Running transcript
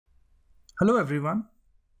Hello everyone.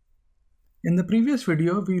 In the previous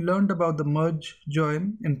video, we learned about the merge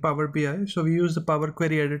join in Power BI. So we use the Power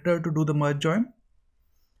Query Editor to do the merge join.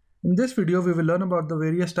 In this video, we will learn about the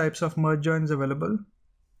various types of merge joins available.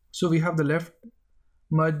 So we have the left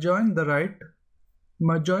merge join, the right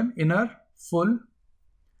merge join, inner, full,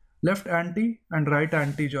 left anti and right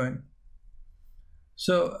anti join.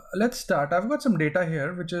 So let's start. I've got some data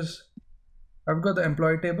here, I've got the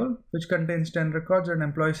employee table, which contains 10 records and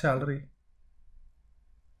employee salary.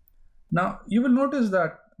 Now you will notice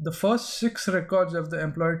that the first 6 records of the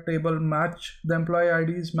employee table match, the employee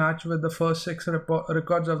IDs match with the first 6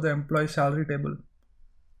 records of the employee salary table.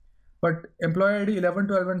 But employee ID 11,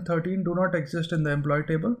 12 and 13 do not exist in the employee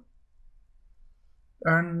table.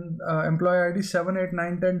 And employee ID 7, 8,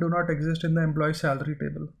 9, 10 do not exist in the employee salary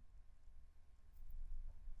table.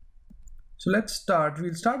 So let's start.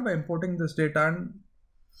 We'll start by importing this data, and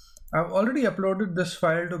I've already uploaded this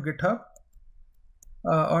file to GitHub.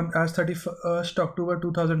 As 31st October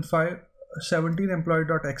 2005 17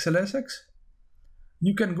 employee.xlsx.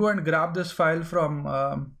 You can go and grab this file from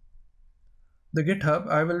the GitHub.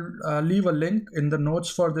 I will leave a link in the notes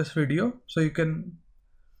for this video so you can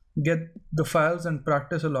get the files and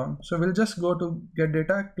practice along. So we'll just go to get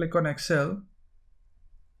data, click on Excel,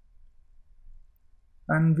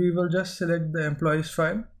 and we will just select the employees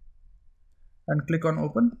file and click on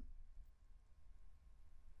open.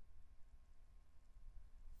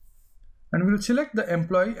 And we will select the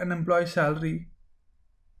employee and employee salary,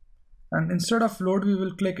 and instead of load we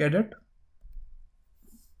will click edit.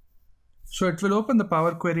 So it will open the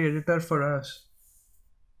Power Query Editor for us.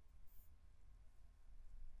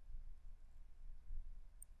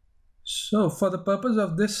 So for the purpose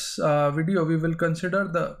of this video, we will consider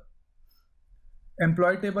the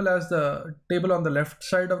employee table as the table on the left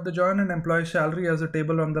side of the join and employee salary as the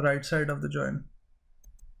table on the right side of the join.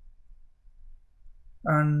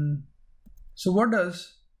 And so what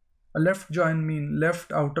does a left join mean?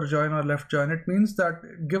 Left outer join or left join? It means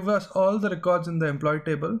that give us all the records in the employee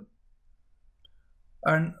table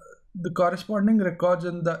and the corresponding records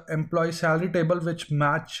in the employee salary table which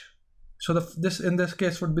match. So this in this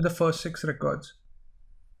case would be the first 6 records.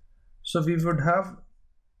 So we would have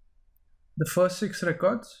the first 6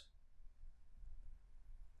 records,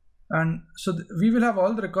 and so we will have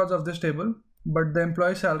all the records of this table, but the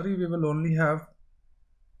employee salary we will only have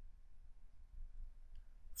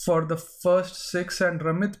for the first 6, and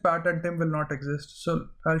Ramit, Pat and Tim will not exist. So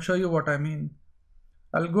I'll show you what I mean.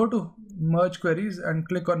 I'll go to merge queries and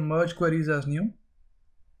click on merge queries as new.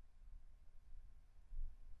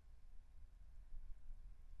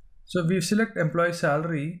 So we select employee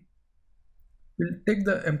salary. We'll take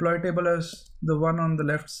the employee table as the one on the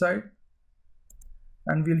left side,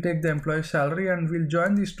 and we'll take the employee salary and we'll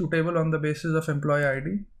join these two tables on the basis of employee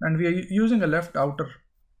ID, and we are using a left outer,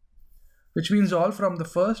 which means all from the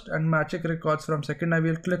first and matching records from second. I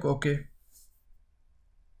will click OK.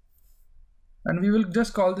 And we will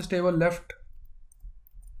just call this table left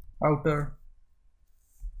outer.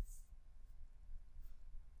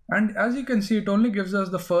 And as you can see, it only gives us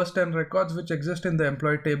the first 10 records which exist in the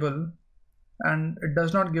employee table, and it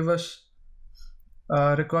does not give us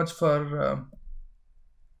records for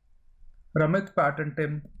Ramit, Pat and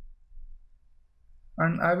Tim.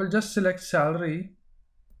 And I will just select salary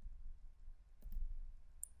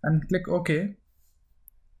and click OK.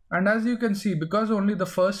 And as you can see, because only the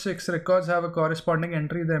first 6 records have a corresponding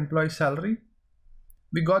entry, the employee salary,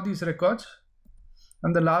 we got these records,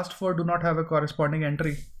 and the last 4 do not have a corresponding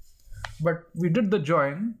entry. But we did the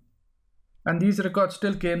join and these records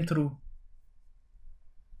still came through.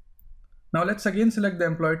 Now let's again select the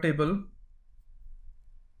employee table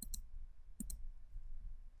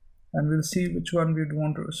and we'll see which one we'd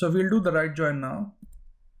want to. So we'll do the right join now.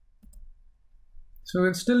 So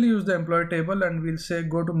we'll still use the employee table and we'll say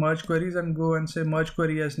go to merge queries and go and say merge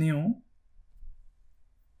query as new.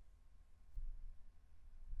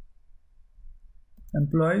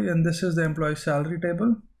 Employee, and this is the employee salary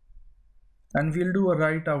table, and we'll do a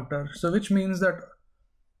right outer. So which means that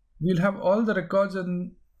we'll have all the records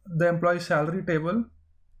in the employee salary table.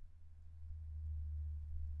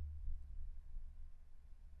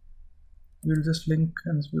 We'll just link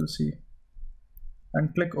and we'll see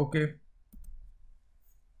and click OK.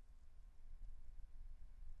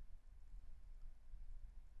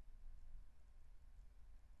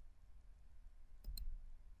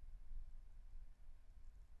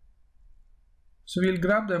 So we'll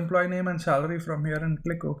grab the employee name and salary from here and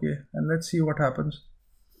click OK, and let's see what happens.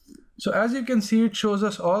 So as you can see, it shows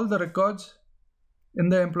us all the records in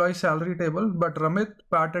the employee salary table, but Ramit,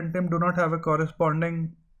 Pat and Tim do not have a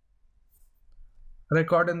corresponding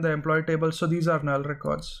record in the employee table, so these are null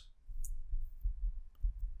records.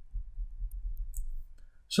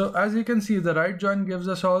 So as you can see, the right join gives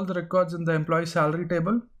us all the records in the employee salary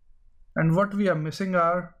table, and what we are missing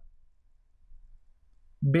are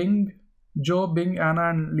Bing, Joe, Bing, Anna,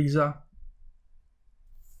 and Lisa.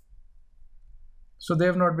 So they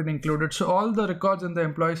have not been included. So all the records in the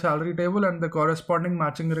employee salary table and the corresponding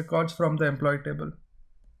matching records from the employee table.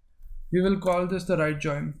 We will call this the right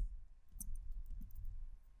join.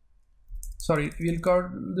 Sorry, we'll call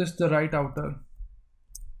this the right outer.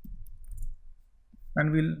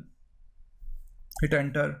 And we'll hit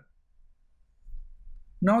enter.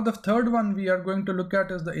 Now the third one we are going to look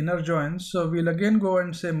at is the inner joins. So we'll again go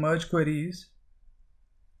and say merge queries.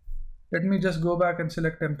 Let me just go back and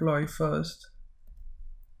select employee first.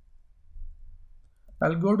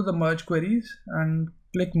 I'll go to the merge queries and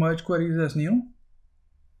click merge queries as new.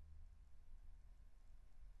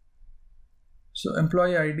 So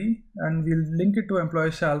employee ID, and we'll link it to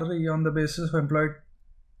employee salary on the basis of employee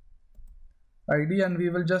ID, and we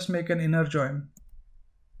will just make an inner join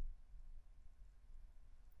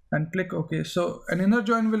and click OK. So an inner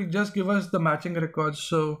join will just give us the matching records.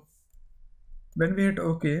 So when we hit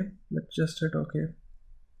OK, let's just hit OK.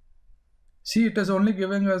 See, it is only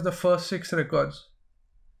giving us the first 6 records.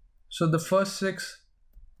 So the first 6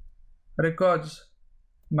 records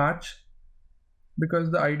match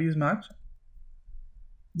because the IDs match.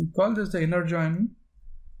 We call this the inner join.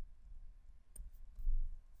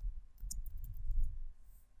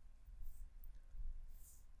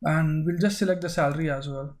 And we'll just select the salary as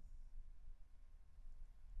well.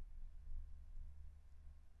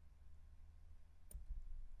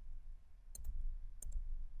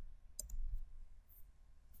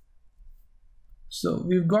 So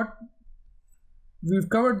we've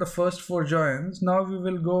covered the first 4 joins. Now we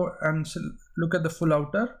will go and look at the full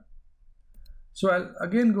outer. So I'll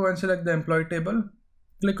again go and select the employee table,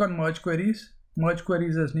 click on merge queries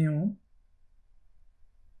as new.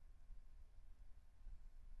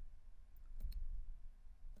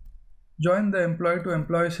 Join the employee to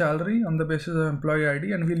employee salary on the basis of employee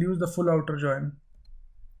ID, and we'll use the full outer join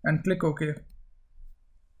and click OK.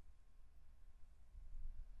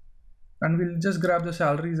 And we'll just grab the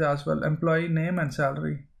salaries as well, employee name and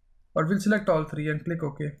salary, or we'll select all 3 and click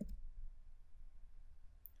OK.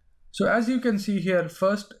 So as you can see here,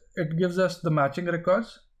 first it gives us the matching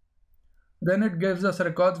records, then it gives us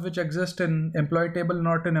records which exist in employee table,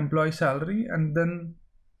 not in employee salary, and then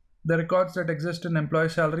the records that exist in employee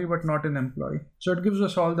salary but not in employee. So it gives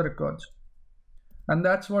us all the records, and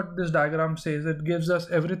that's what this diagram says. It gives us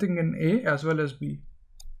everything in A as well as B.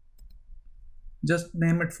 Just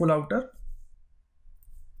name it full outer.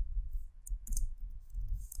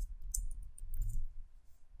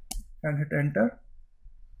 And hit enter.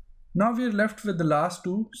 Now we are left with the last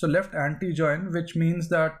 2. So left anti-join, which means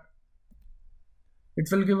that it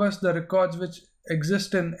will give us the records which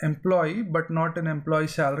exist in employee but not in employee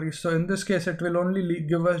salary. So in this case, it will only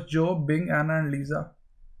give us Joe, Bing, Anna, and Lisa.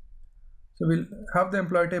 So we'll have the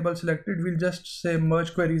employee table selected. We'll just say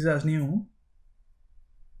merge queries as new.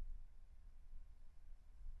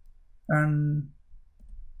 And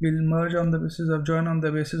we'll merge on the basis of join on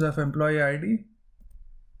the basis of employee ID.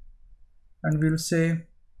 And we'll say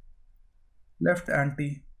left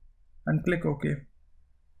anti and click OK.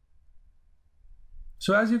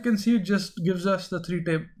 So as you can see, it just gives us the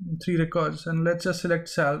 3 records, and let's just select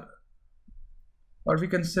sal, or we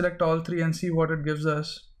can select all 3 and see what it gives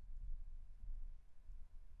us.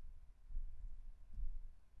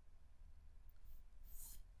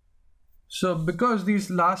 So because these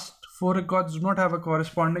last 4 records do not have a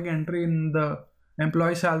corresponding entry in the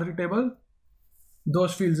employee salary table,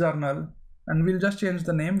 those fields are null. And we'll just change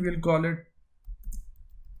the name. We'll call it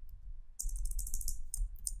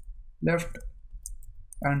left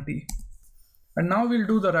anti. And now we'll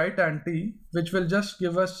do the right anti, which will just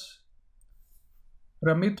give us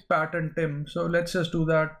Ramit, Pat, and Tim. So let's just do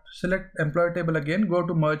that. Select employee table again, go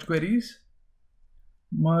to merge queries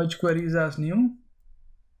as new,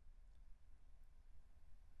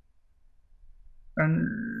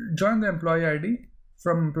 and join the employee ID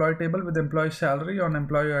from employee table with employee salary on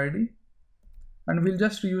employee ID, and we'll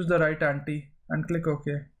just reuse the right anti and click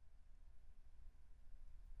OK.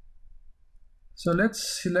 So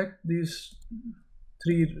let's select these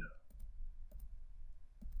 3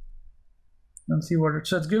 and see what it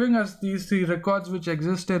says. It's giving us these 3 records which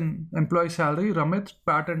exist in employee salary, Ramit,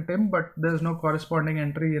 Pat, and Tim, but there's no corresponding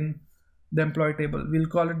entry in the employee table. We'll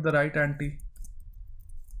call it the right anti.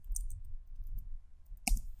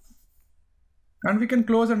 And we can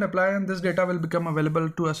close and apply, and this data will become available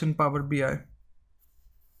to us in Power BI.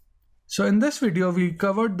 So in this video, we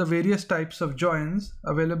covered the various types of joins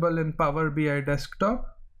available in Power BI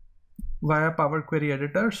Desktop via Power Query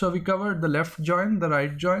Editor. So we covered the left join, the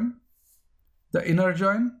right join, the inner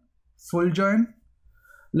join, full join,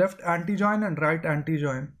 left anti-join and right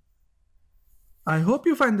anti-join. I hope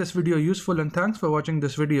you find this video useful and thanks for watching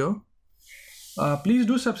this video. Please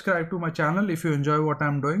do subscribe to my channel if you enjoy what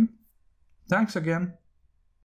I'm doing. Thanks again.